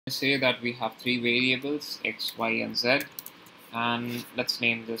say that we have three variables x, y, and z, and let's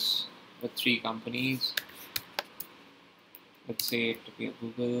name this with three companies. Let's say it to be a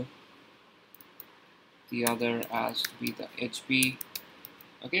Google, the other as to be the HP,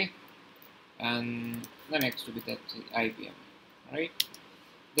 okay, and the next to be the IBM. All right.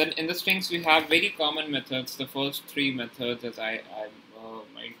 Then in the strings we have very common methods. The first three methods, as I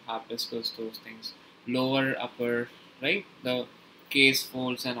might have discussed those things, lower, upper, right? The case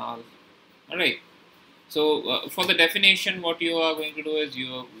folds and all. All right. So for the definition, what you are going to do is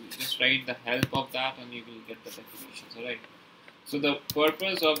you just write the help of that, and you will get the definitions. All right. So the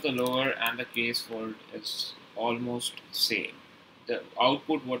purpose of the lower and the case fold is almost same. The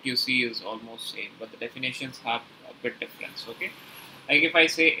output what you see is almost same, but the definitions have a bit difference. Okay. Like if I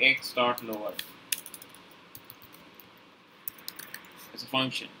say x dot lower as a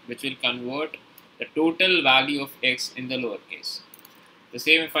function which will convert the total value of x in the lower case. The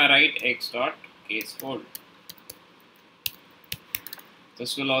same if I write x dot case fold.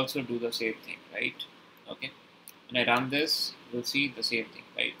 This will also do the same thing, right? Okay. When I run this, we'll see the same thing,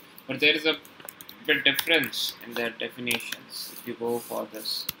 right? But there is a bit difference in their definitions. If you go for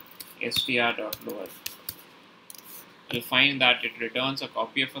this str.lower, you'll find that it returns a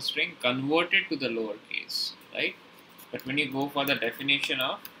copy of a string converted to the lower case, right? But when you go for the definition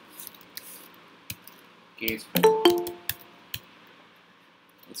of case, you'll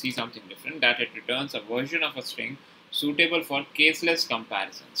see something different, that it returns a version of a string suitable for caseless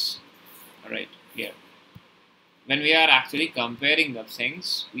comparisons. Alright, here. When we are actually comparing the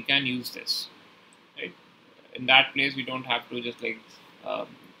things, we can use this, right? In that place, we don't have to just like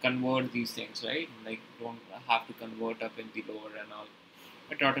convert these things, right? Like don't have to convert up in the lower and all.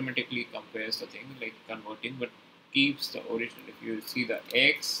 It automatically compares the thing like converting, but keeps the original. If you see the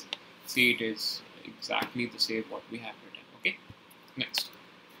x, see it is exactly the same what we have written. Okay, next.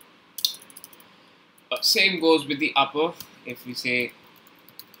 Same goes with the upper. If we say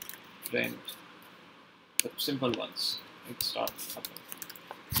print the simple ones, it starts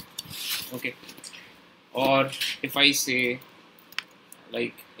upper. Okay, or if I say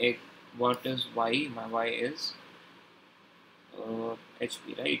like what is y, my y is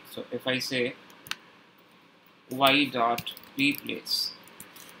HP, right? So if I say y dot replace,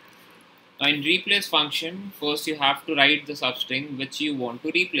 now in replace function, first you have to write the substring which you want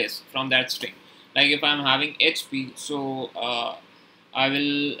to replace from that string. Like if I'm having HP, so I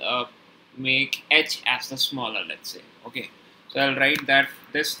will make h as the smaller, let's say. Okay, so I'll write that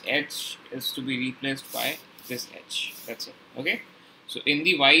this h is to be replaced by this h. That's it. Okay, so in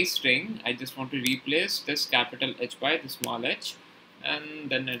the y string, I just want to replace this capital H by the small h, and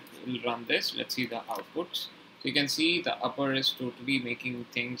then it will run this. Let's see the outputs. So you can see the upper is totally making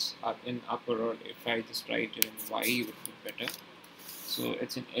things up in upper, or if I just write it in y, it would be better. So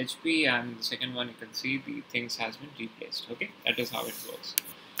it's in HP, and the second one you can see the things has been replaced. Okay, that is how it works.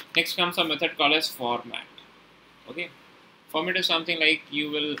 Next comes a method called as format. Okay, format is something like you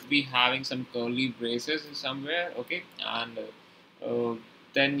will be having some curly braces somewhere. Okay, and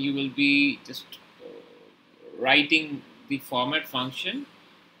then you will be just writing the format function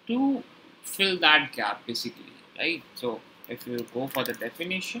to fill that gap basically, right? So if you go for the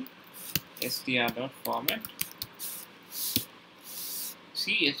definition, str.format,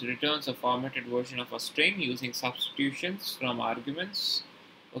 see it returns a formatted version of a string using substitutions from arguments.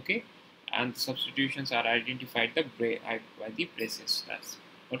 Okay, and the substitutions are identified by the braces. That's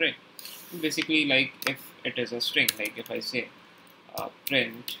alright. Basically, like if it is a string, like if I say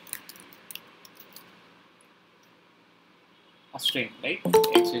print a string, like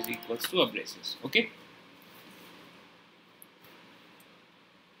x is equals to a braces. Okay,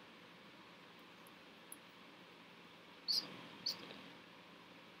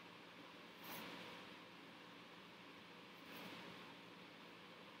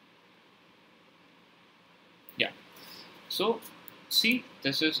 yeah. So see,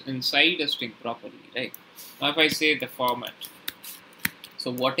 this is inside a string properly, right? Now if I say the format,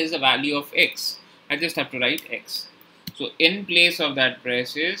 so what is the value of x? I just have to write x. So in place of that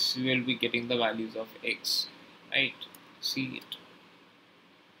braces, we will be getting the values of x, right? See it.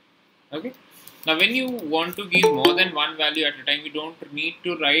 Okay. Now when you want to give more than one value at a time, you don't need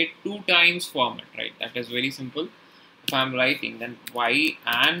to write 2 times format, right? That is very simple. If I'm writing, then y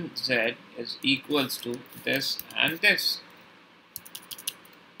and z is equals to this and this.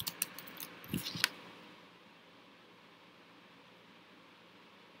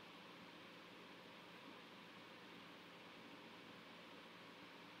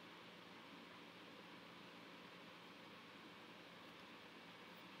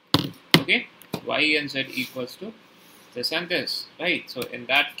 Okay, y and z equals to this and this, right? So in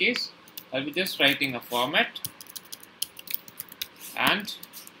that case, I'll be just writing a format and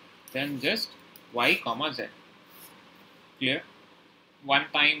then just y comma z. Clear? One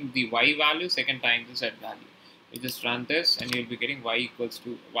time the y value, second time the z value. You just run this and you'll be getting y equals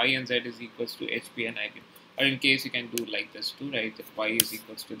to y and z is equals to HP and eigen. Or in case you can do like this too, right? That y is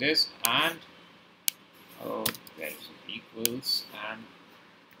equals to this and there's equals and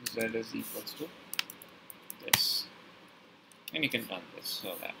z is equals to this. And you can run this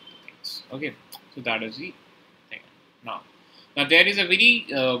so that things. Okay, so that is the thing. Now there is a very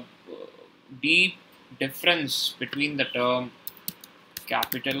deep difference between the term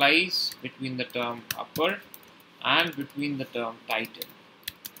capitalize, between the term upper, and between the term title.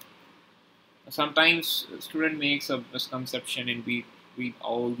 Sometimes a student makes a misconception in between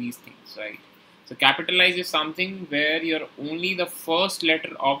all these things, right? So capitalize is something where your only the first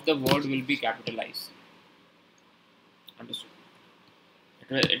letter of the word will be capitalized. Understood?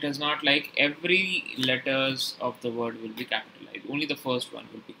 It is not like every letters of the word will be capitalized. Only the first one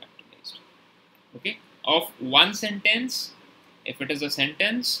will be capitalized. Okay? Of one sentence, if it is a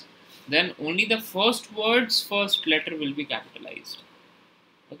sentence, then only the first word's first letter will be capitalized.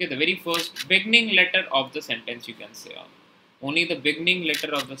 Okay, the very first beginning letter of the sentence you can say. Only the beginning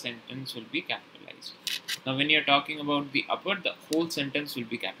letter of the sentence will be capitalized. Now when you are talking about the upper, the whole sentence will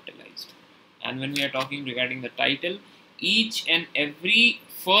be capitalized. And when we are talking regarding the title, each and every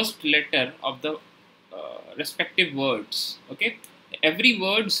first letter of the respective words, okay, every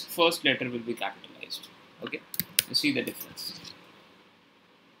word's first letter will be capitalized. Okay, you see the difference.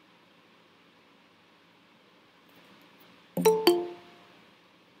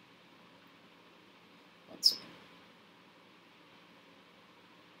 One second.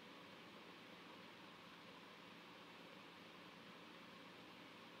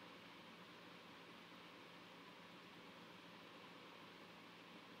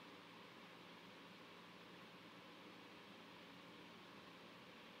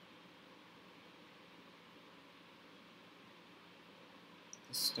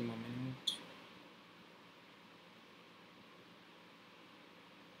 Just a moment.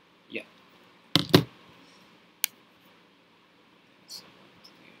 Yeah.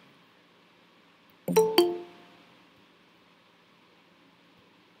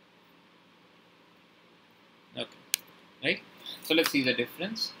 Okay. Right. So let's see the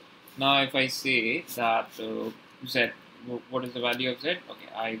difference. Now if I say that z, what is the value of z? Okay,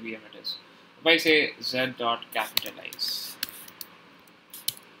 IBM it is. If I say z dot capitalize.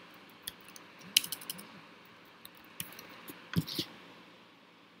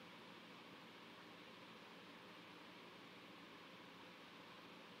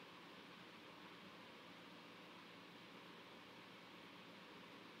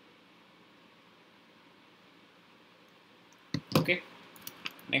 Okay.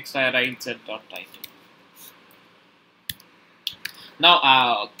 Next I write z dot title.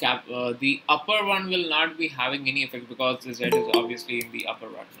 Now the upper one will not be having any effect because the z is obviously in the upper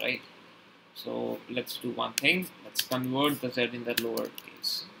one, right? So let's do one thing. Let's convert the z in the lower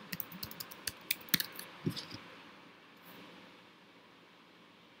case.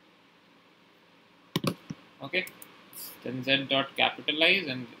 Okay. Then z dot capitalize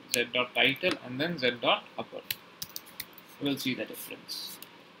and z dot title and then z dot upper. We'll see the difference.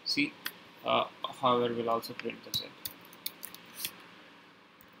 See, however, we'll also print the z.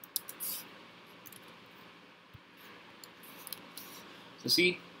 So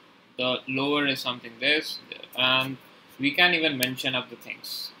see, the lower is something this, and we can even mention up the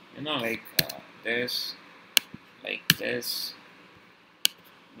things, you know, like this, like this,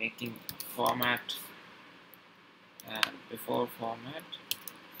 making format, and before format,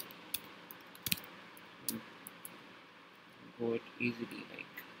 go it easily like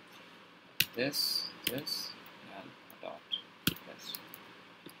this, and a dot, this.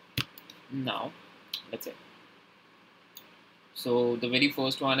 Now, let's say. So the very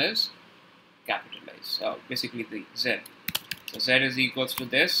first one is capitalize, basically the z. So z is equals to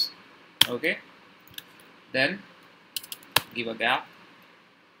this, okay. Then give a gap.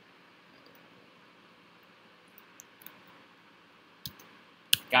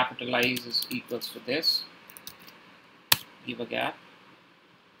 Capitalize is equals to this, give a gap,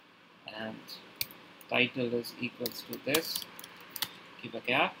 and title is equals to this, give a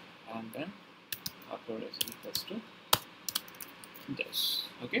gap, and then upper is equals to this.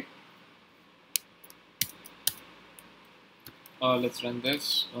 Okay. Let's run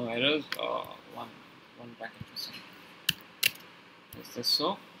this. No errors. One bracket missing. Is this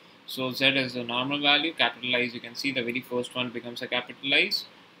so? So z is the normal value. Capitalize. You can see the very first one becomes a capitalize,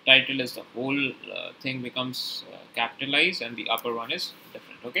 title is the whole thing becomes capitalized, and the upper one is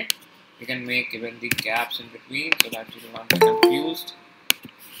different. Okay, you can make even the gaps in between so that you do not be confused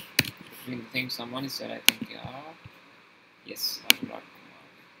between the things someone is said. I think, yeah, yes, I'm not.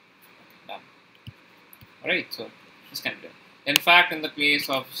 Okay, done. Alright, so this can be done. In fact, in the case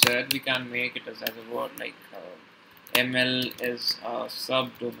of Z, we can make it as a word like ML is a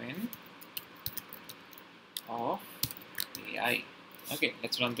subdomain of AI. Okay,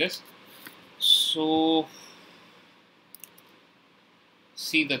 let's run this. So,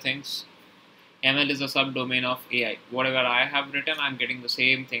 see the things. ML is a subdomain of AI. Whatever I have written, I'm getting the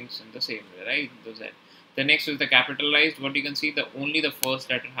same things in the same way, right? The Z. The next is the capitalized. What you can see, only the first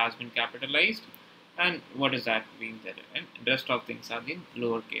letter has been capitalized. And what is that being there? And the rest of things are in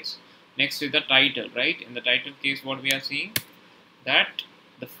lowercase. Next is the title, right? In the title case, what we are seeing, that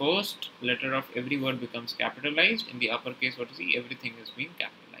the first letter of every word becomes capitalized. In the uppercase, what you see, everything is being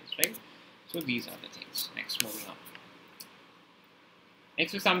capitalized, right? So these are the things. Next, moving on.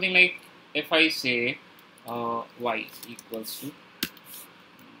 Next is something like, if I say y equals to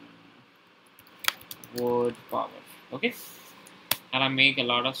word power, okay, and I make a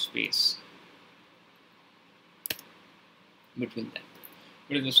lot of space between them.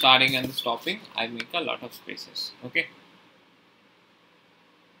 Between the starting and the stopping, I make a lot of spaces, okay.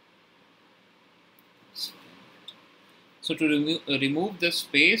 So to remove the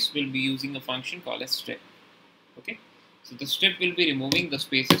space, we'll be using a function called as strip, okay. So the strip will be removing the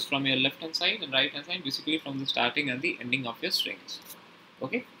spaces from your left hand side and right hand side, basically from the starting and the ending of your strings,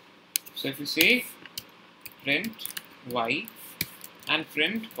 okay. So if you say print y and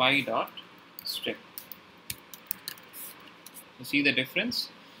print y dot strip, you see the difference.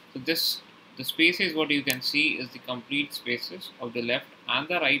 So the spaces, what you can see is the complete spaces of the left and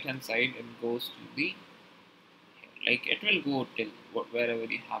the right hand side. It goes to the, like, it will go till wherever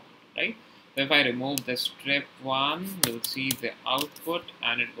you have it, right? So if I remove the strip one, we'll see the output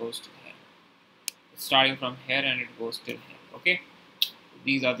and it goes to here. It's starting from here and it goes till here, okay.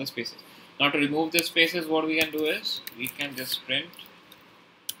 These are the spaces. Now to remove the spaces, what we can do is we can just print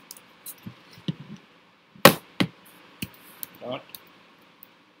dot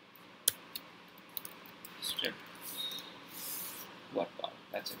strip word power.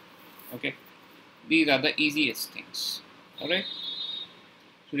 That's it, okay. These are the easiest things, alright,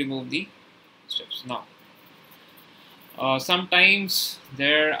 to remove the strips. Now sometimes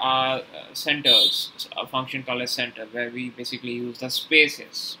there are centers, a function called as center, where we basically use the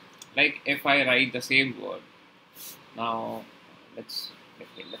spaces. Like if I write the same word, now let's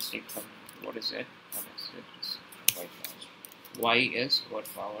take some, what is it? Y is word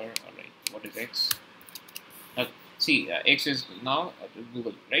power. Alright, what is X? See, X is now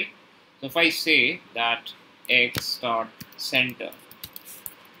Google, right? So if I say that X dot center,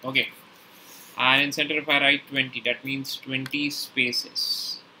 okay, and in center if I write 20, that means 20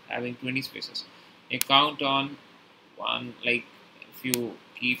 spaces, having 20 spaces. You count on one, like if you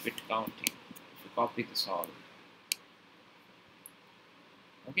keep it counting, if you copy this all,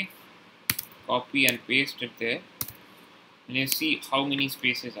 okay, copy and paste it there, and you see how many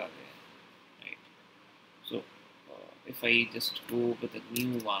spaces are there, right? So if I just go with a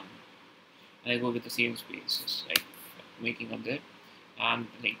new one, and I go with the same spaces, like making up there, and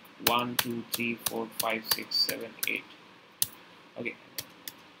like 1, 2, 3, 4, 5, 6, 7, 8, okay,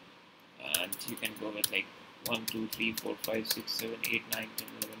 and you can go with like 1, 2, 3, 4, 5, 6, 7, 8, 9, 10,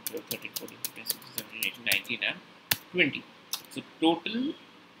 11, 12, 13, 14, 15, 16, 17, 18, 19, and 20. So total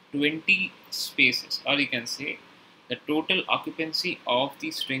 20 spaces, or you can say the total occupancy of the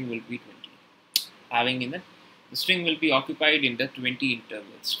string will be 20. Having in the string will be occupied in the 20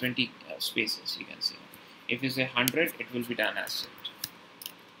 intervals, 20 spaces, you can say. If you say 100, it will be done as set.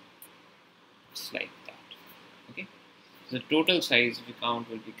 It's like that, okay. So the total size if you count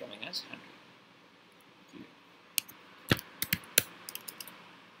will be coming as 100.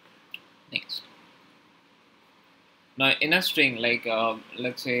 Next, now in a string, like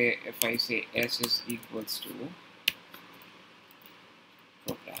let's say if I say s is equals to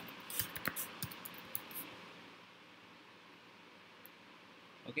program,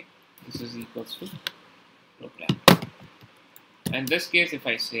 okay, this is equals to program. In this case, if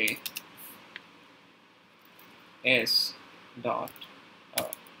I say s dot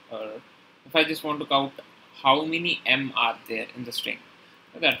or if I just want to count how many m are there in the string,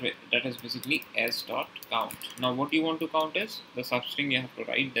 that way, that is basically s dot count. Now what you want to count is the substring you have to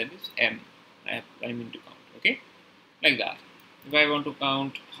write, that is m. I mean to count, okay, like that. If I want to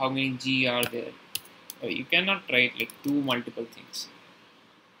count how many g are there, you cannot write like two multiple things,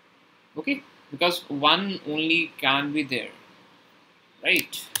 okay, because one only can be there,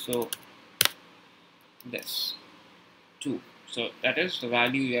 right? So this 2. So that is the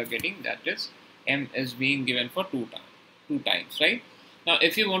value you are getting, that is m is being given for 2 times, right? Now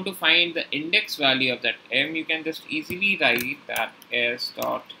if you want to find the index value of that m, you can just easily write that s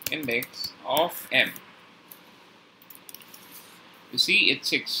dot index of m. You see it's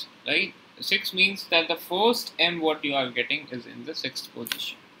 6, right? 6 means that the first m what you are getting is in the 6th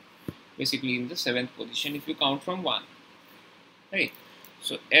position, basically in the 7th position if you count from 1, right?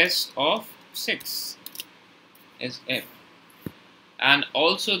 So s of 6 is m, and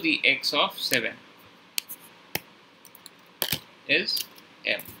also the x of 7 is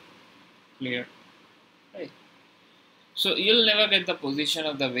m. Clear, right? So you'll never get the position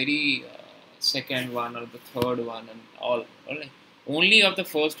of the very second one or the third one and all right? Only of the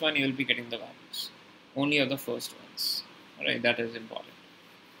first one you will be getting the values, only of the first ones, all right? That is important.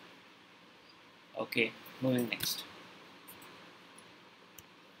 Okay, moving next.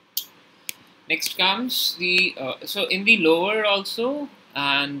 Next comes the so in the lower also,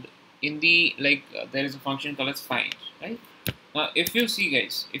 and in the there is a function called as find, right? Now if you see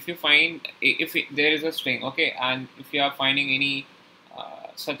guys, if you find there is a string, okay, and if you are finding any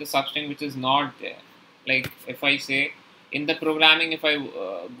such a substring which is not there, like if I say in the programming, if I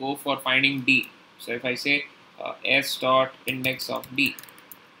go for finding d, so if I say s dot index of d,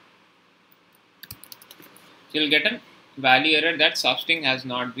 so you'll get a value error that substring has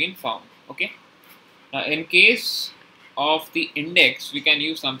not been found, okay? Now, in case of the index, we can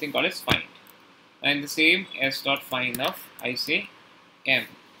use something called as find. And the same s dot find of, I say, m.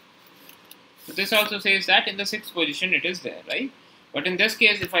 So this also says that in the 6th position it is there, right? But in this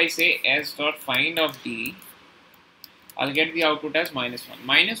case, if I say s dot find of d, I'll get the output as -1.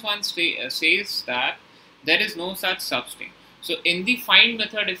 -1 says that there is no such substring. So in the find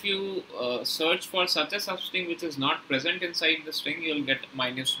method, if you search for such a substring which is not present inside the string, you'll get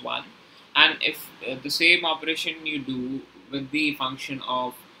 -1. And if the same operation you do with the function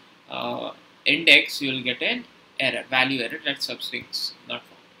of index, you'll get an error, value error, that substring is not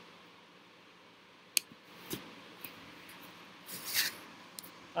found.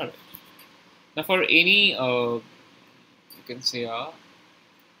 Alright. Now for any you can say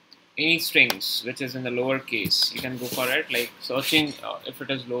any strings which is in the lower case, you can go for it, like searching if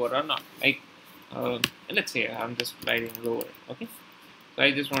it is lower or not. Like let's say I'm just writing lower, okay? So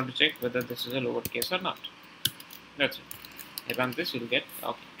I just want to check whether this is a lower case or not. That's it. I run this, you'll get,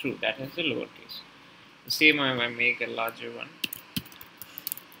 okay, true, that is a lower case. The same I make a larger one.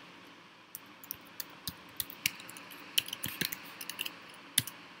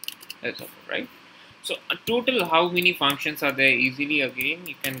 That's okay, right? So a total how many functions are there? Easily again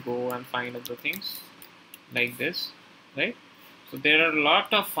you can go and find other things like this, right? So there are a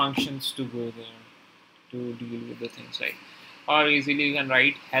lot of functions to go there to deal with the things, right? Or easily you can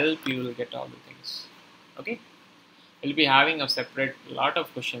write help, you will get all the things, okay? We'll be having a separate lot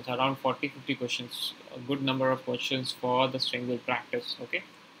of questions, around 40-50 questions, a good number of questions for the string will practice, okay?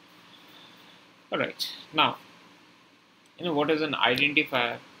 Alright, now what is an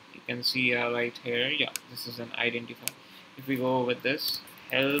identifier? You can see right here, yeah, this is an identifier. If we go with this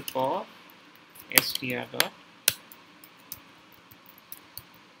help of str dot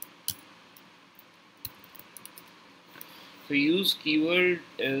so use keyword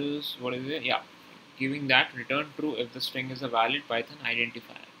is, what is it? Yeah, giving that return true if the string is a valid Python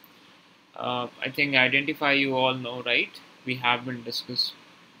identifier. I think identify you all know, right? We have been discussed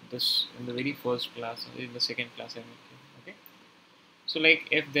this in the very first class, in the second class, okay? So like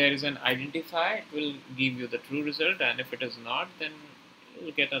if there is an identifier, it will give you the true result, and if it is not, then you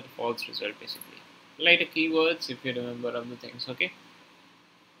will get a false result basically. Like the keywords, if you remember of the things, okay?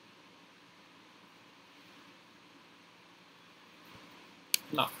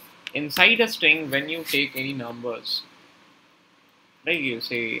 Now, inside a string, when you take any numbers, like you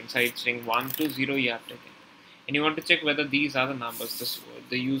say inside string 1 to 0 you have taken, and you want to check whether these are the numbers,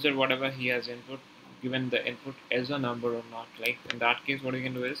 the user, whatever he has given the input as a number or not. Like in that case, what you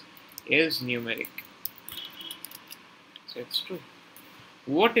can do is numeric. So it's true.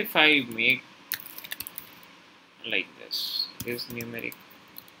 What if I make like this, is numeric?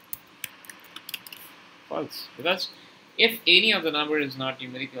 False, because if any of the number is not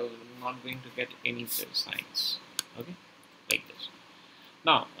numerical, we're not going to get any signs, okay, like this.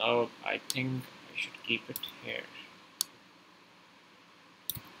 Now I think I should keep it here.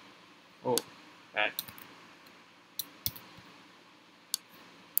 Oh, bad.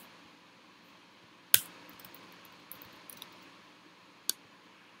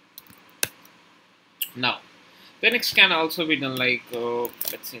 Now the next can also be done like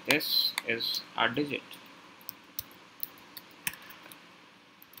let's say this is a digit.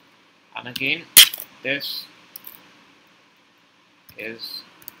 again this is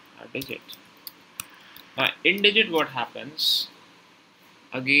a digit. Now in digit what happens,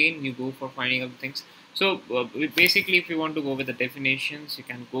 again you go for finding out things. So basically if you want to go with the definitions, you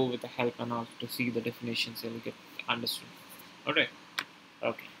can go with the help and all to see the definitions and you get understood. Alright,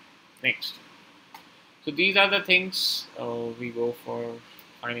 okay, next. So these are the things we go for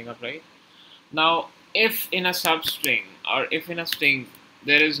finding out, right? Now if in a substring or if in a string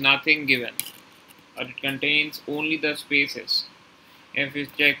there is nothing given or it contains only the spaces, if you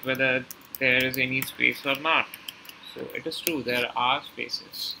check whether there is any space or not, so it is true there are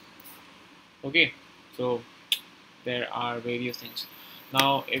spaces. Okay, so there are various things.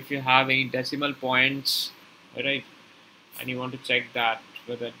 Now if you have any decimal points, right, and you want to check that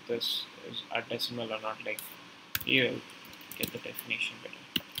whether this is a decimal or not, like you'll get the definition better.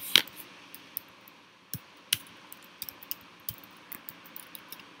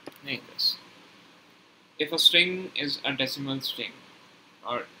 Like this. If a string is a decimal string,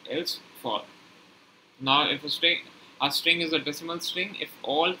 or else for. Now if a string is a decimal string if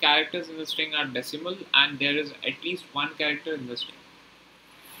all characters in the string are decimal and there is at least one character in the string.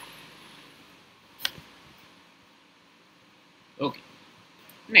 Okay,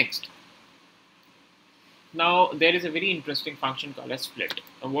 next. Now there is a very interesting function called a split.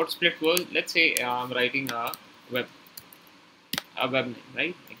 What split was, let's say I'm writing a web name,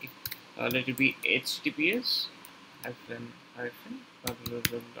 right? Okay. Let it be https hyphen dot,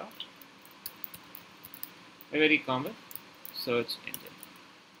 a very common search engine.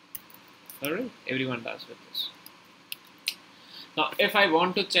 Alright, everyone does with this. Now if I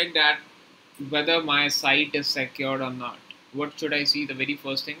want to check that whether my site is secured or not, what should I see? The very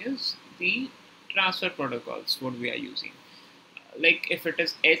first thing is the transfer protocols what we are using. Like if it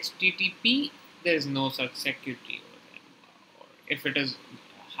is HTTP, there is no such security over there. Or if it is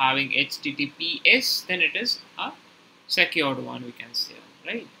having HTTPS, then it is a secured one, we can say,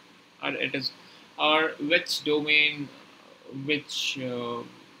 right? Or it is, or which domain, which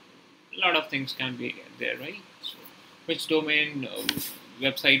lot of things can be there, right? So which domain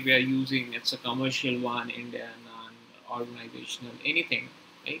website we are using, it's a commercial one, Indian, organizational, anything,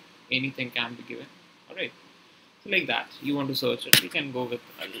 right? Anything can be given. All right, so like that you want to search it, you can go with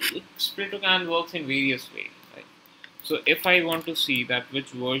split can works in various ways, right? So if I want to see that which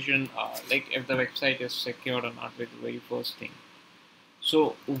version like if the website is secured or not with the very first thing,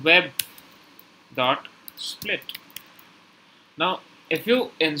 so web dot split. Now if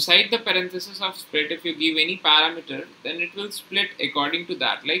you inside the parenthesis of split, if you give any parameter, then it will split according to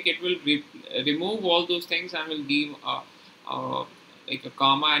that. Like it will remove all those things and will give like a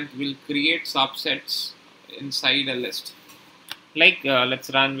comma and will create subsets inside a list. Like let's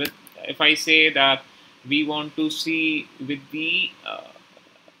run with, if I say that we want to see with the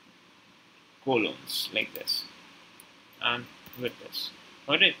columns like this and with this.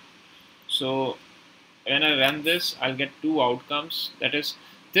 Alright, so when I run this, I'll get two outcomes. That is,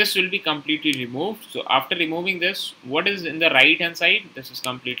 this will be completely removed. So after removing this, what is in the right hand side? This is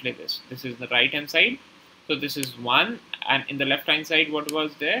completely this. This is the right hand side. So this is one, and in the left hand side, what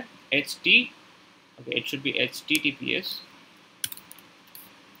was there? HT. Okay, it should be HTTPS.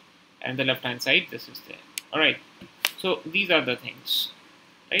 And the left hand side, this is there. All right. So these are the things,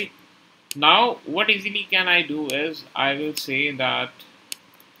 right? Now, what easily can I do is I will say that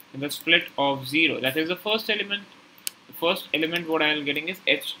in the split of 0, that is the first element. The first element what I am getting is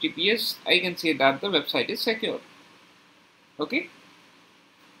HTTPS. I can say that the website is secure. Okay.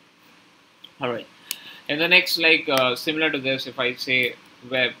 All right. And the next, like similar to this, if I say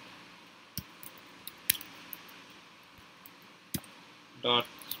web dot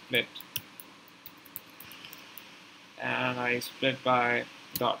split, and I split by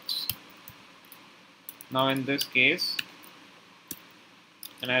dots. Now in this case,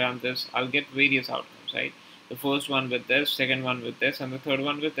 when I run this, I'll get various outcomes, right? The first one with this, second one with this, and the third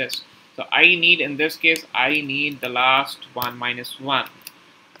one with this. So I need, in this case, I need the last one minus 1.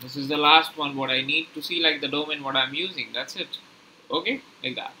 This is the last one what I need to see, like the domain what I'm using. That's it. Okay,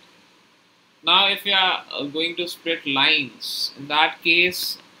 like that. Now if you are going to split lines, in that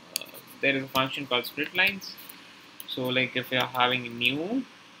case, there is a function called split lines. So like if you are having new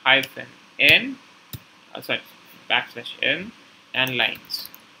hyphen n, sorry, backslash n and lines,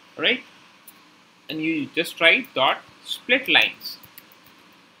 right? And you just write dot split lines,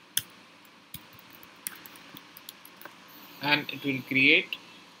 and it will create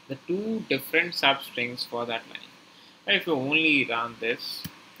the two different substrings for that line. And if you only run this,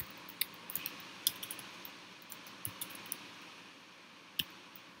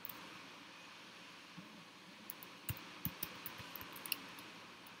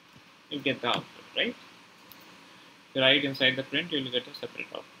 you'll get the output, right? If you write inside the print, you'll get a separate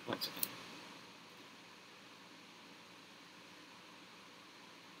output. One second.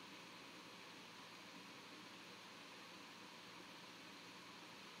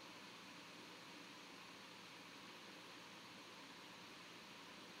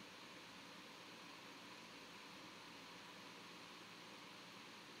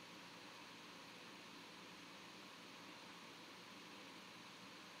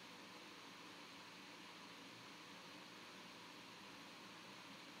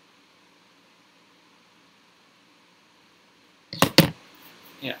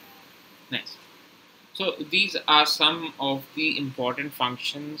 Yeah, nice. So these are some of the important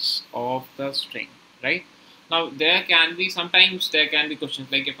functions of the string, right? Now sometimes there can be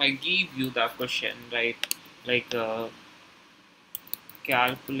questions like if I give you the question, right? Like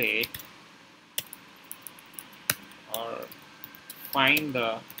calculate or find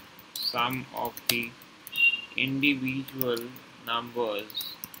the sum of the individual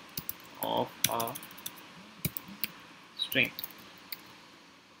numbers of a string,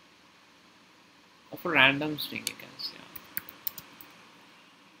 of a random string, you can say,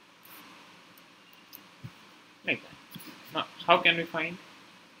 like that. Now, how can we find?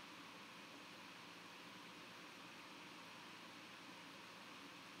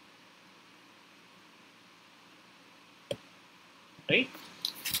 Right?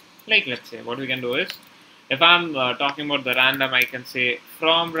 Like, let's say what we can do is, if I'm talking about the random, I can say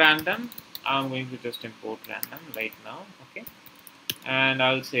from random. I'm going to just import random right now, okay? And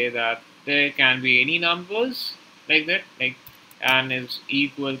I'll say that there can be any numbers like that, like, and is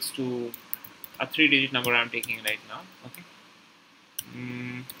equals to a 3-digit number I'm taking right now, okay?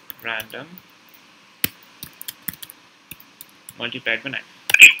 Random multiplied by 9.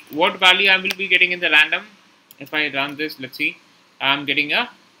 What value I will be getting in the random? If I run this, let's see, I'm getting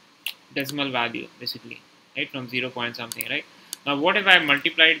a decimal value basically, right, from 0 point something, right? Now what if I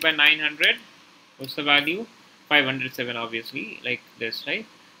multiplied by 900? What's the value? 507, obviously, like this, right?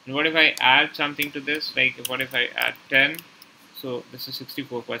 And what if I add something to this, like what if I add 10? So this is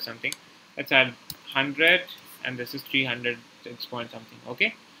 64 point something. Let's add 100, and this is 306 point something,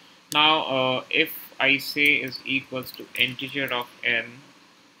 okay? Now if I say is equals to integer of n,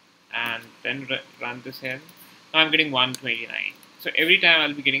 and then run this here, now I'm getting 129. So every time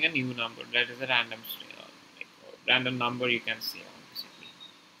I'll be getting a new number. That is a random string, like random number you can see basically.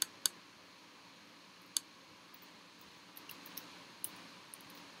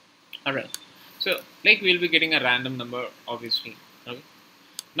 Alright. So like we'll be getting a random number, obviously. Okay.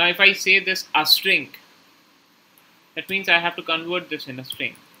 Now if I say this a string, that means I have to convert this in a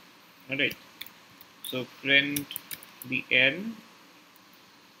string. Alright. So print the n,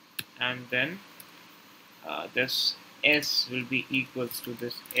 and then this s will be equals to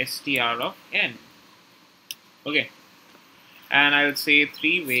this str of n. Okay, and I will say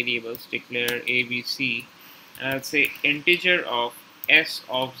 3 variables, declare a, b, c, and I will say integer of s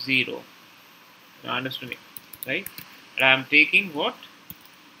of 0. You understand me, right? And I'm taking what?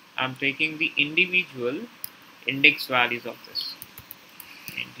 I'm taking the individual index values of this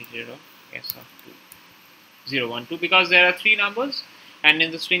integer of s of 2, 0, 1, 2, because there are 3 numbers, and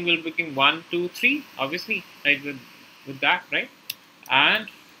in the string we'll be picking 1, 2, 3, obviously, right? With that, right? And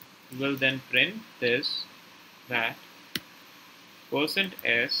we'll then print this, that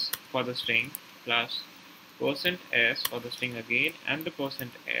 %s for the string plus %s for the string again, and the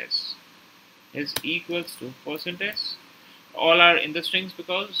 %s is equals to %s. All are in the strings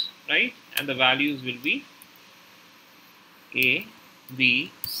because, right? And the values will be a,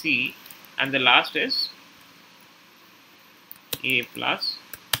 b, c, and the last is a plus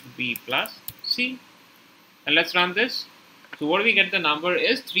b plus c. And let's run this. So what we get, the number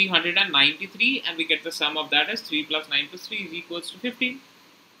is 393, and we get the sum of that as 3 plus 9 plus 3 is equals to 15.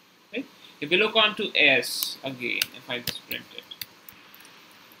 Right? If we look on to s again, if I just print it,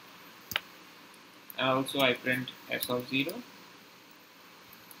 and also I print s of 0,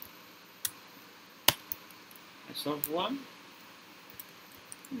 s of 1,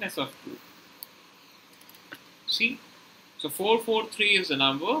 and s of 2. See, so 443 is the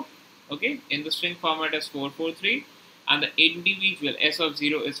number, okay, in the string format as 443, and the individual s of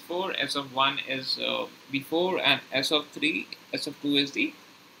 0 is 4, s of 1 is the 4, and s of 3, s of 2 is the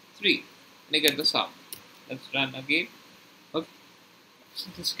 3. And you get the sum. Let's run again. Okay, so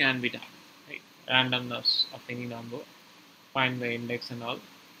this can be done, right? Randomness of any number, find the index and all.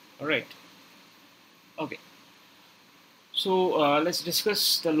 Alright, okay, so let's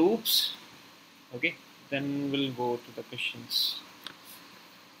discuss the loops, okay, then we'll go to the questions.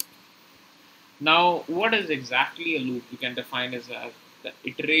 Now, what is exactly a loop? You can define as a the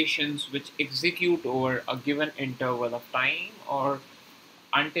iterations which execute over a given interval of time or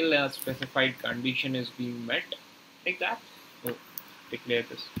until a specified condition is being met, like that. So declare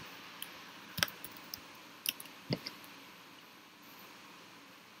this.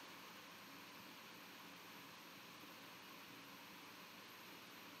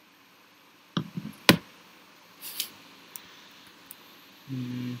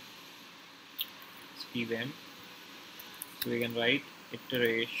 Let's give them. So we can write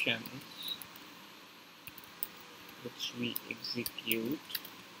iterations which we execute,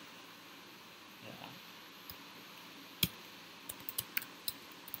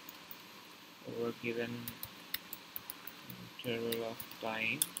 over given interval of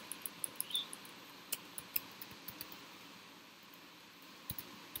time.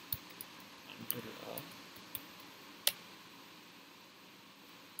 Until a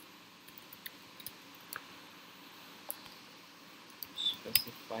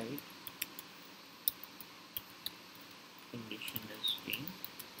specified condition is being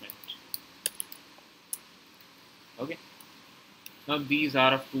met. Okay. Now these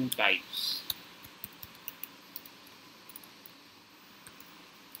are of two types.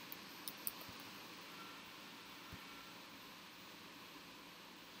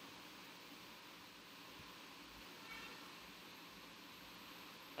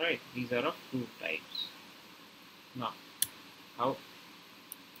 Alright, these are of two types. Now, how?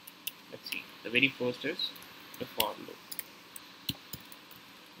 Let's see. The very first is the for loop,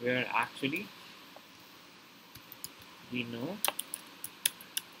 where actually we know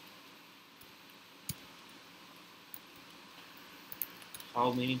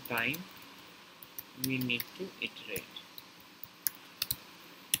how many times we need to iterate.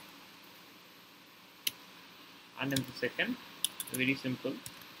 And in the second, very simple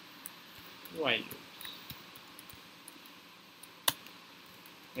while loops.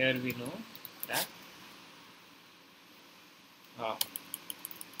 Here we know that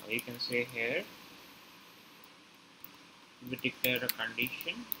you can say here we declare a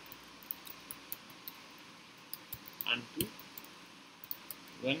condition until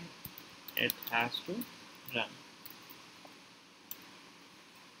when it has to run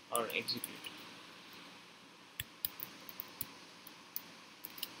or execute.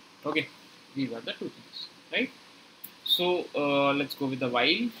 Okay, these are the two things, right? So let's go with the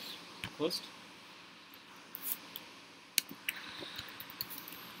while first.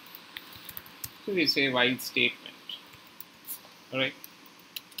 So we say while statement. Alright.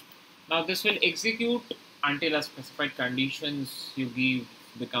 Now this will execute until a specified conditions you give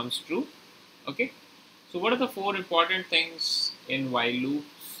becomes true. Okay. So what are the four important things in while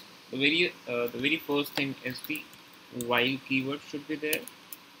loops? The very first thing is the while keyword should be there.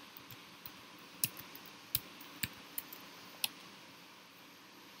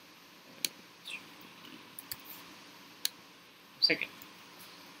 Second,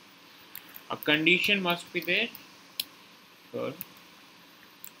 a condition must be there. Third,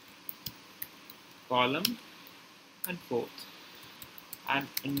 column, and fourth, an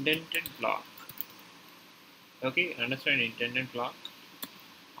indented block. Okay, understand indented block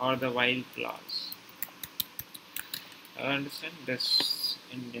or the while clause. Understand this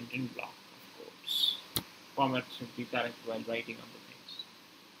indented block, of course. Format should be correct while writing on the things.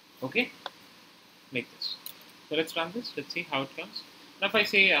 Okay, like this. So let's run this. Let's see how it comes. Now if I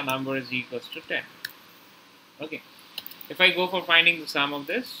say a number is equals to 10. Okay. If I go for finding the sum of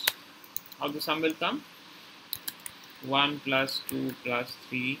this, how the sum will come? 1 plus 2 plus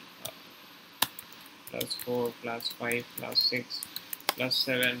 3 plus 4 plus 5 plus 6 plus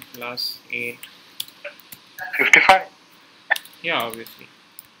 7 plus 8. 55. Yeah, obviously.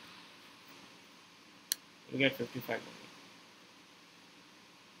 You'll get 55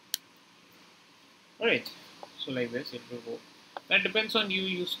 only. Alright, so like this it will go. That depends on you.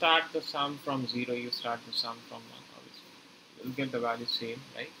 You start the sum from 0, you start the sum from 1, obviously. You'll get the value same,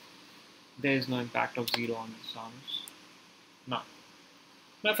 right? There is no impact of 0 on the sums. Now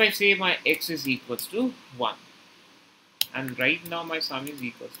if I say my x is equals to 1, and right now my sum is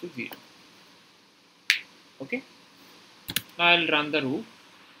equals to 0. Okay? Now I'll run the loop.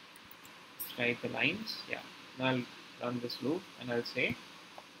 Write the lines. Yeah. Now I'll run this loop and I'll say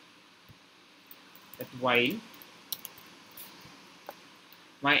that while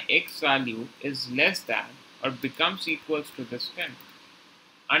my x value is less than or becomes equals to this 10,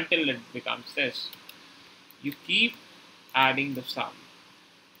 until it becomes this, you keep adding the sum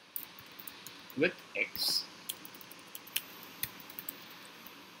with x.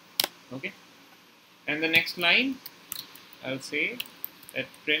 Okay, and the next line I'll say that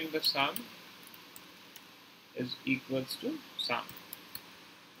print the sum is equals to sum.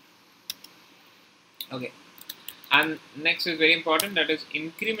 Okay, and next is very important, that is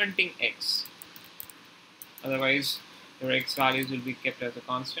incrementing x. Otherwise your x values will be kept as a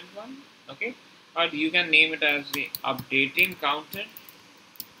constant one. Okay, or you can name it as the updating counter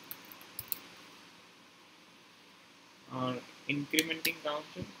or incrementing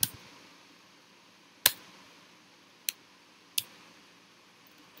counter.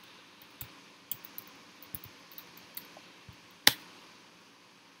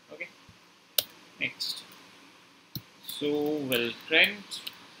 Okay, next, so we'll print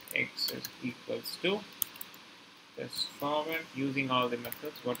x is equals to this format using all the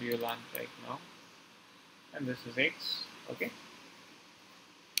methods what you learned right now, and this is x. Okay,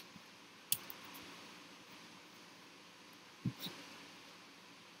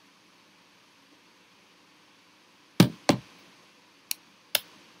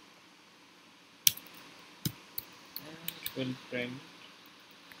 and we'll print.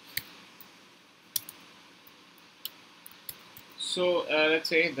 So let's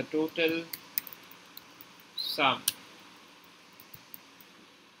say the total sum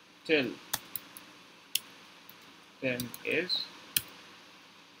till 10 is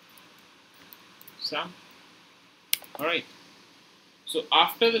sum. Alright. So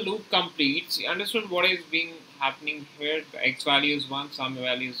after the loop completes, you understood what is being happening here. The x value is 1, sum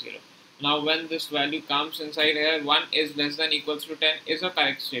value is 0. Now when this value comes inside here, 1 is less than equals to 10 is a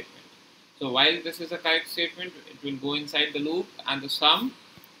correct statement. So while this is a correct statement, it will go inside the loop and the sum,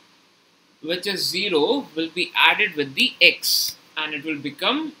 which is 0, will be added with the x and it will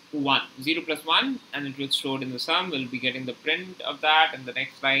become 1. 0 plus 1 and it will stored in the sum. We'll be getting the print of that, and the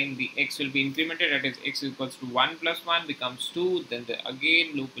next line the x will be incremented, that is x equals to 1 plus 1 becomes 2. Then the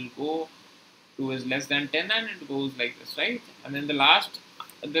again loop will go, 2 is less than 10 and it goes like this, right? And then the last,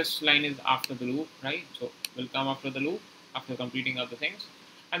 this line is after the loop, right? So we'll come after the loop after completing other things,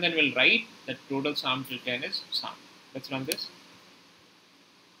 and then we'll write that total sum till 10 is sum. Let's run this.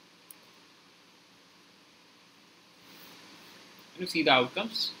 You see the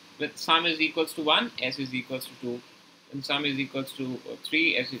outcomes. With sum is equals to 1, s is equals to 2. And sum is equals to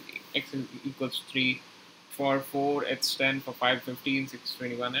 3, x is equals to 3. For 4, it's 10. For 5, 15, 6,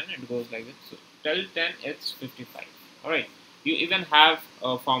 21, and it goes like this. So till 10, it's 55. Alright. You even have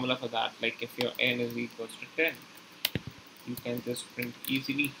a formula for that. Like if your n is equals to 10, you can just print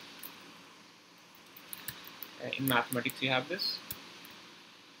easily. In mathematics, you have this.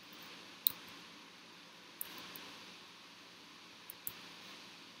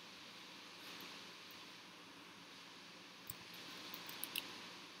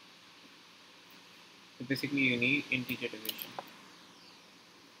 So basically, you need integer division,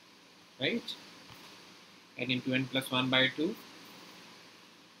 right? And into n plus 1 by 2,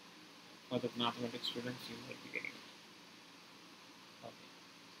 for the mathematics students, you might be getting it. Okay.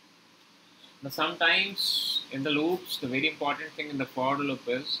 Now, sometimes in the loops, the very important thing in the for loop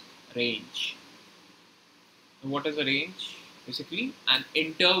is range. And what is a range? Basically, an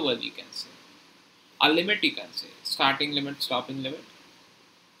interval, you can say. A limit, you can say. Starting limit, stopping limit.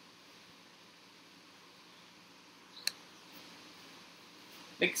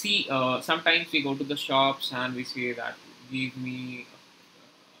 Like see, sometimes we go to the shops and we say that give me,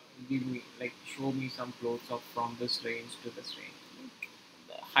 like show me some clothes of from this range to this range. Like,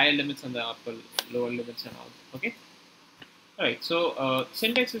 the higher limits and the upper, lower limits and all. Okay. Alright. So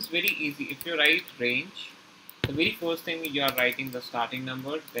syntax is very easy. If you write range, the very first thing you are writing the starting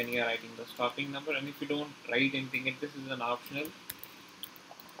number, then you are writing the stopping number, and if you don't write anything, if this is an optional.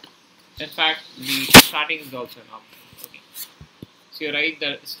 In fact, the starting is also an option. Okay. So you write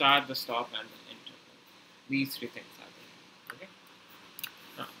the start, the stop, and the interval. These three things are there. Okay.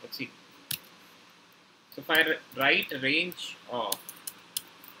 Now let's see. So if I write a range of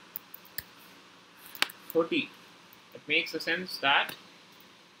 30, it makes a sense that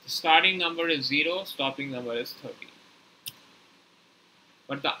the starting number is 0, stopping number is 30.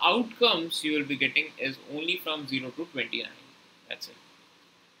 But the outcomes you will be getting is only from 0 to 29. That's it.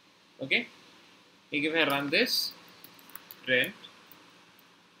 Okay. If I run this, print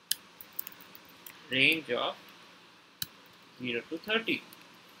range of 0 to 30.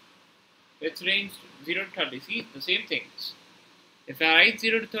 It's range 0 to 30. See, the same things. If I write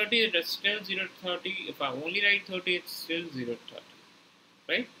 0 to 30, it is still 0 to 30. If I only write 30, it's still 0 to 30.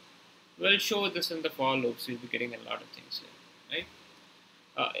 Right? We'll show this in the for loops. You'll be getting a lot of things here.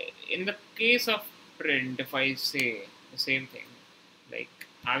 Right? In the case of print, if I say the same thing, like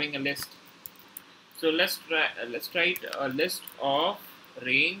having a list. So let's write a list of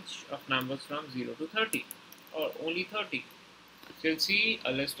range of numbers from 0 to 30, or only 30. So you'll see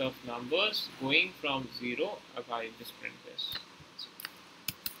a list of numbers going from 0. If I just print this,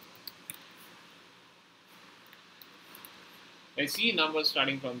 I see numbers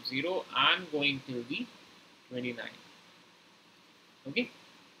starting from 0 and going till the 29. Okay,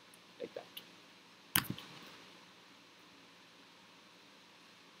 like that.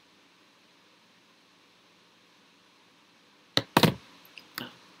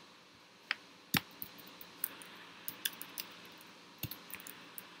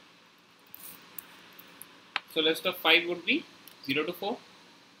 So list of 5 would be 0 to 4.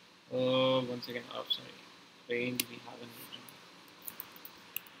 One second. Oh, sorry. Range we haven't written.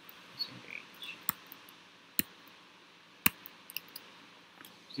 Range.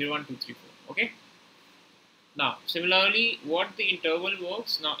 0, 1, 2, 3, 4. Okay. Now, similarly, what the interval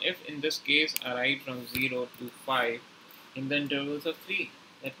works. Now, if in this case I write from 0 to 5 in the intervals of 3,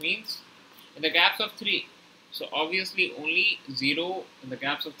 that means in the gaps of 3. So obviously only 0 in the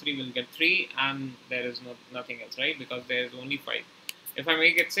gaps of 3 will get 3 and there is nothing else, right? Because there is only 5. If I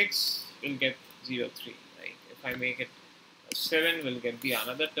make it 6, we'll get 0, 3, right? If I make it 7, we'll get the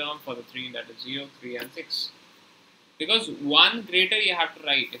another term for the 3, that is 0, 3 and 6. Because one greater you have to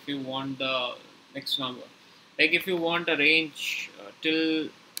write if you want the next number. Like if you want a range till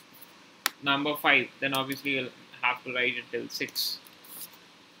number 5, then obviously you'll have to write it till 6.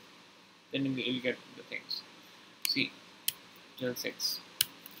 Then you'll get the things. See, till 6.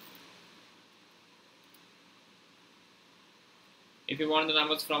 If you want the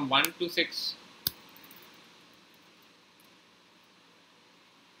numbers from 1 to 6,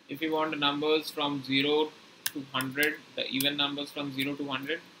 if you want the numbers from 0 to 100, the even numbers from 0 to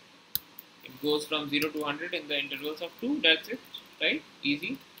 100, it goes from 0 to 100 in the intervals of 2, that's it, right?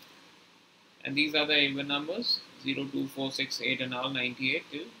 Easy. And these are the even numbers, 0, 2, 4, 6, 8 and all, 98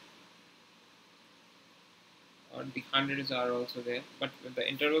 till the hundreds are also there, but with the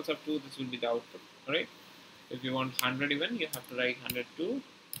intervals of 2, this will be the output. Alright, if you want 100 even, you have to write 102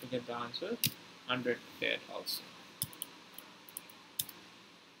 to get the answer, 100 there also.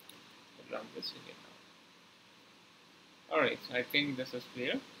 Run this again now. Alright, so I think this is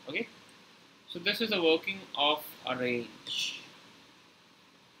clear. Okay, so this is the working of a range.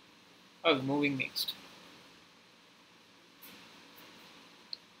 Oh, moving next.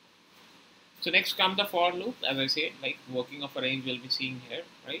 So next come the for loop. As I said, like working of a range we'll be seeing here,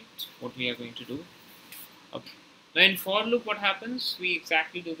 right? What we are going to do. Okay. Now in for loop, what happens? We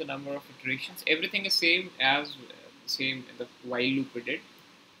exactly do the number of iterations. Everything is same as same in the while loop we did.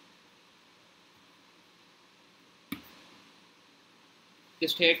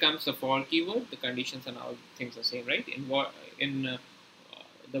 Just here comes the for keyword. The conditions and all things are same, right? In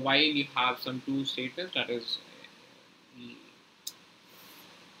the while you have some two statements, that is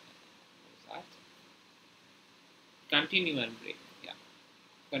continue and break. Yeah,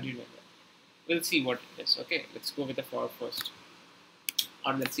 continue and break. We'll see what it is. Okay, let's go with the for first.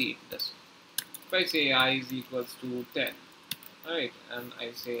 Or let's see this. If I say I is equals to 10, alright, and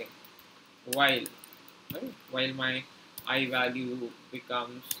I say while, right, while my I value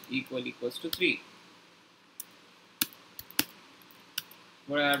becomes equals to 3.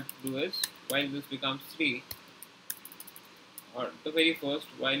 What I have to do is, while this becomes 3, or the very first,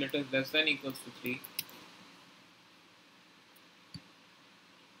 while it is less than equals to 3,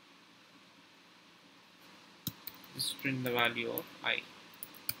 just print the value of I.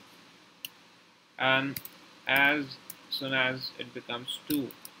 And as soon as it becomes 2,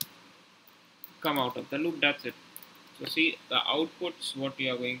 come out of the loop, that's it. So see, the outputs what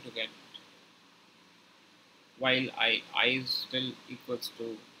you are going to get while I is still equals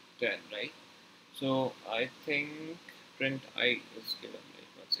to 10, right? So I think print I is given, right?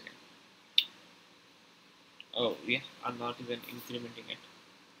 Once again. Oh yeah, I'm not even incrementing it.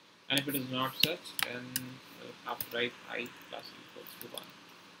 And if it is not such, then I'll have to write I plus equals to 1.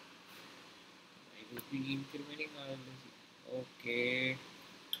 I will be incrementing okay. It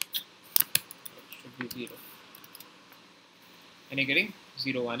should be 0. And you're getting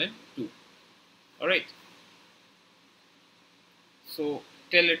 0, 1 and 2. Alright. So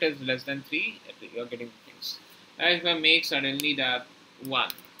till it is less than 3, you're getting things. And if I make suddenly that 1,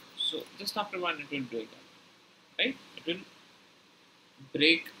 so just after 1 it will break up. Right? It will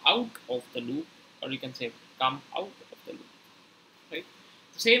break out of the loop, or you can say come out of the loop. Right?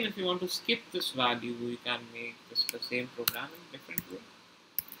 The same if you want to skip this value, you can make this the same program in different way.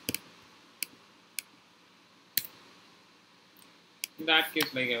 In that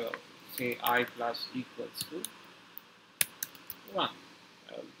case, like say I plus equals to 1.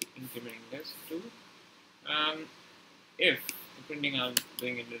 I will be incrementing this to, and if printing, I'm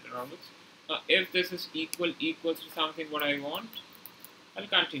doing it later on. If this is equals to something what I want, I'll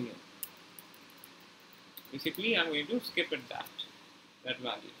continue. Basically, I'm going to skip it that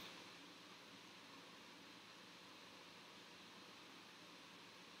value.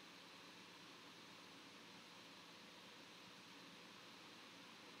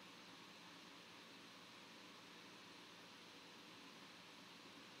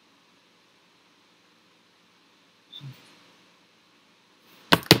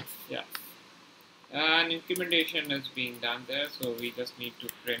 Yeah. And incrementation is being done there, so we just need to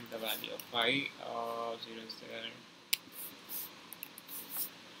print the value of I. 0 is there.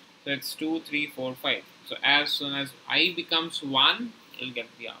 So it's 2, 3, 4, 5. So as soon as I becomes 1, it'll get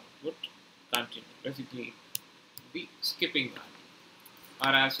the output. Continue. Basically, be skipping value.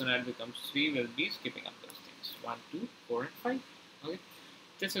 Or as soon as it becomes 3, we'll be skipping up those things. 1, 2, 4, and 5. Okay.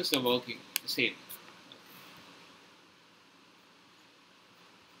 This is the working, the same.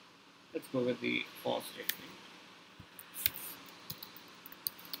 Let's go with the for statement.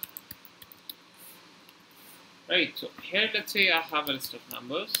 Right, so here let's say I have a list of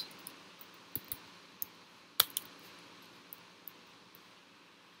numbers.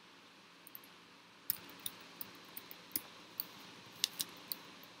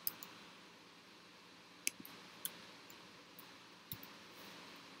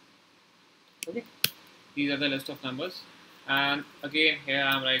 Okay, these are the list of numbers, and again here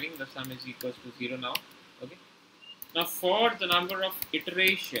I am writing the sum is equals to 0 now. Okay, now for the number of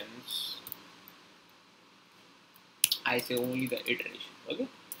iterations, I say only the iteration. Okay,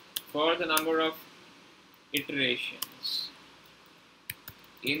 for the number of iterations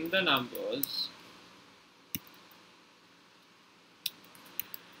in the numbers,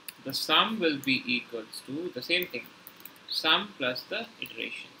 the sum will be equals to the same thing, sum plus the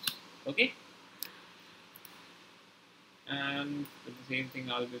iterations. Okay, and with the same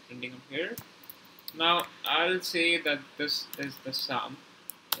thing I'll be printing up here. Now I'll say that this is the sum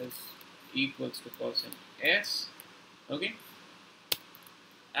is equals to percent s. Okay,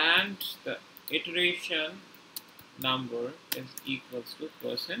 and the iteration number is equals to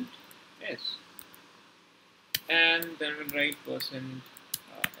percent s, and then we'll write percent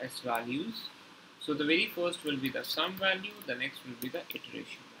s values. So the very first will be the sum value, the next will be the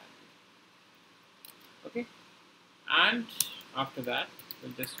iteration value. Okay, and after that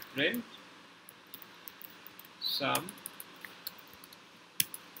we'll just print sum.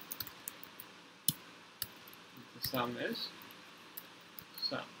 The sum is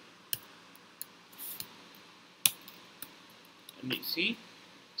sum, and you see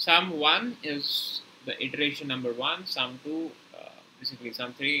sum 1 is the iteration number 1, sum 2 basically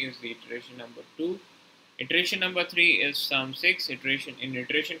sum 3 is the iteration number 2, iteration number 3 is sum 6,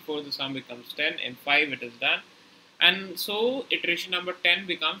 iteration 4 the sum becomes 10, in 5 it is done, and so iteration number 10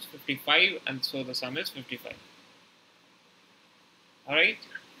 becomes 55, and so the sum is 55. Alright?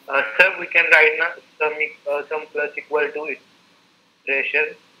 Sir, we can write now sum plus equal to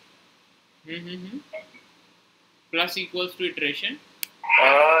iteration. Plus equals to iteration.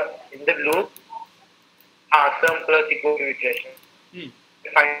 In the loop, sum plus equal to iteration.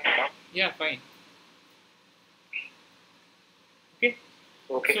 Fine. Yeah, fine. Okay.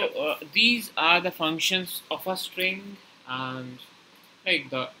 Okay. So these are the functions of a string, and like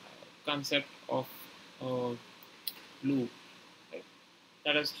the concept of loop. Right?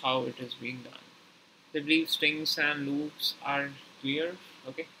 That is how it is being done. I believe strings and loops are clear.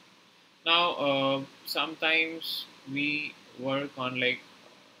 Okay. Now sometimes we work on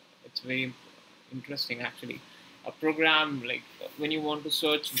it's very interesting actually. A program like when you want to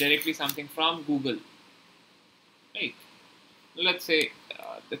search directly something from Google, right? Let's say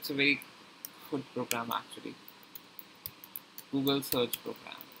that's a very good program actually, Google search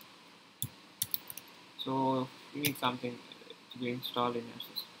program. So you need something to be installed in your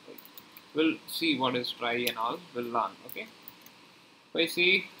system. Right? We'll see what is try and all. We'll learn. Okay. So I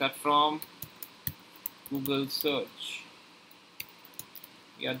see that from Google search,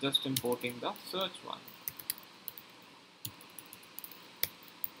 we are just importing the search one.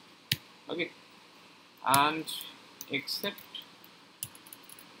 Okay, and accept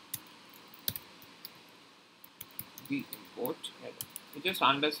the import error. You just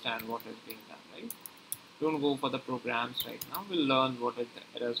understand what is being done, right? Don't go for the programs right now. We'll learn what is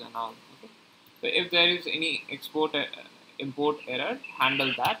the errors and all. Okay. So if there is any import error,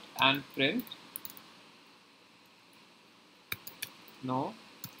 handle that and print no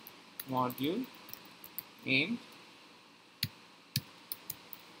module named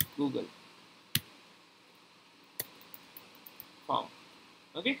Google form.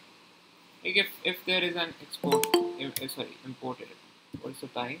 Okay. Like if there is an imported. What's the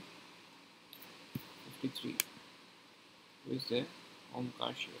time? 53. Who is there?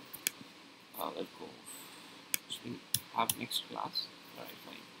 Omkar Shiva. Let's go. We have next class. Alright,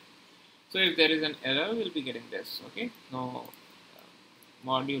 fine. So if there is an error, we'll be getting this. Okay. No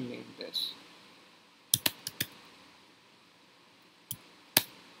module name this.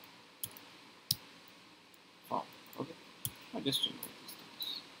 Form. Okay. I just remove these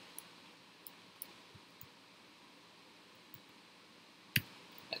things.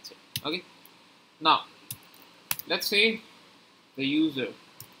 That's it. Okay. Now, let's say the user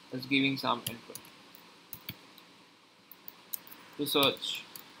is giving some input to search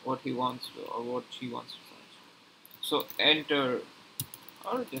what he wants to or what she wants to search. So enter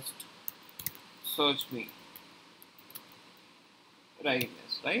or just search me writing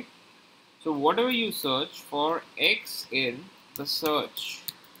this, right? So whatever you search for X in the search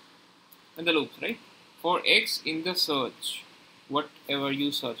in the loops, right? For X in the search, whatever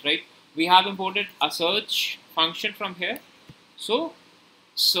you search, right? We have imported a search function from here. So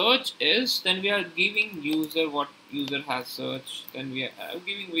search is, then we are giving user what user has searched, then we are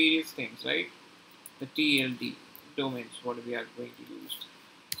giving various things, right? The TLD domains, what we are going to use.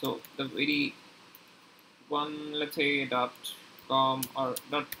 So the very one, let's say .com or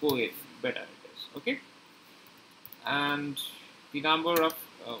 .co is better it is, okay? And the number of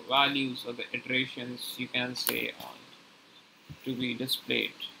values or the iterations you can say on to be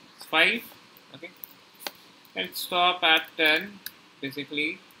displayed. It's 5, okay? Let's stop at 10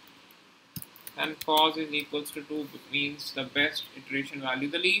 basically, and pause is equals to 2 means the best iteration value.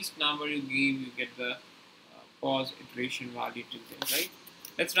 The least number you give, you get the pause iteration value till then, right?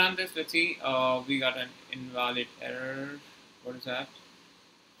 Let's run this. Let's see. We got an invalid error. What is that?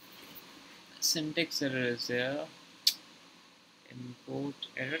 Syntax error is there. Import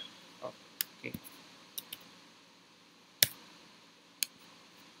error. Oh, okay.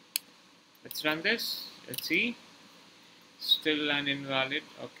 Let's run this. Let's see. Still an invalid.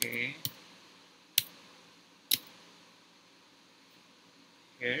 Okay.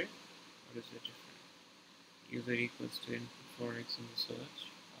 Here. What is the difference? User equals to input for X in the search.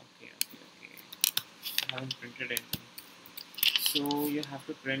 Okay. I haven't printed anything. So you have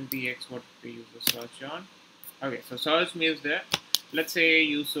to print the X what the user search on. Okay, so search means there. Let's say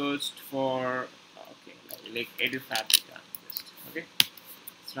you searched for like EduFabric list. Okay,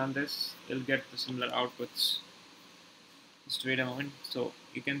 let's run this. You'll get the similar outputs. Just wait a moment. So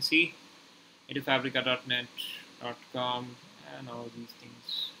you can see edufabrica.net.com and all these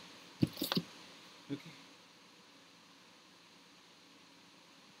things. Okay.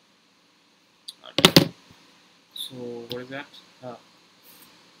 Alright. So what is that?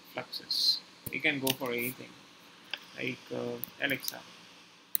 Fluxes. You can go for anything like Alexa.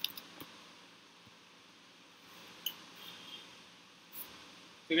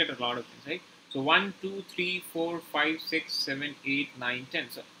 You get a lot of things, right? So 1, 2, 3, 4, 5, 6, 7, 8, 9, 10.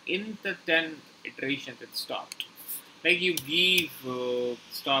 So in the 10 iterations, it stopped. Like you give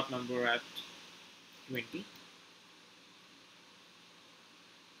stop number at 20.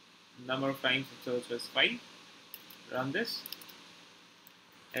 Number of times it search was 5. Run this.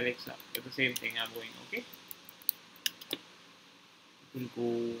 Alexa, it's the same thing. I'm going okay. It will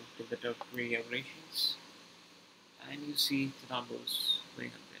go to the tertiary operations, and you see the numbers going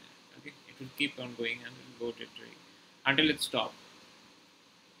up there. Okay, it will keep on going and it will go to tertiary until it stops.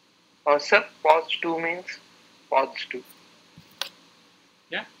 Sir, pause 2 means pause 2.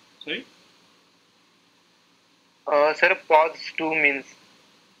 Yeah, sorry. Sir, pause 2 means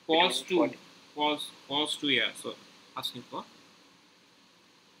Pause 2. What? Pause 2, yeah. So asking for.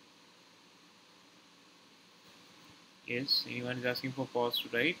 Yes, anyone is asking for pause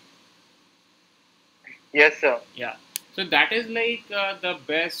 2, right? Yes, sir. Yeah. So that is like the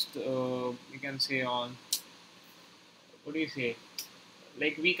best you can say on, what do you say?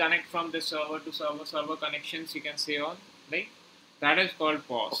 Like we connect from the server to server connections, you can say on, like that is called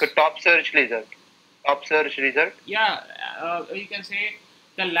pause. Okay, top search result. Top search result. Yeah, you can say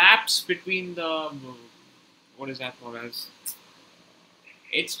the lapse between the what is that called as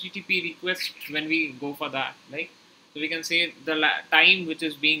HTTP request when we go for that, like so we can say the time which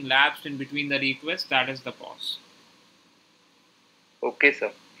is being lapsed in between the request, that is the pause. Okay,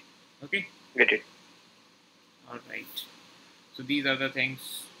 sir. Okay. Get it. All right. So these are the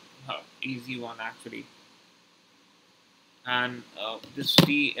things, easy one actually. And this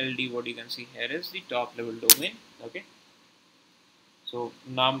TLD, what you can see here is the top level domain. Okay. So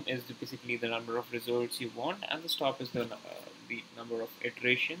num is basically the number of results you want, and the stop is the number of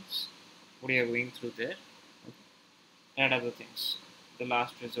iterations what you are going through there. Okay. And other things, the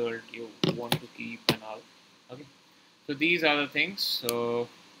last result you want to keep and all. Okay. So these are the things. So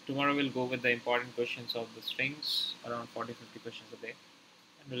tomorrow we'll go with the important questions of the strings, around 40-50 questions a day,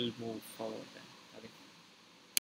 and we'll move forward then.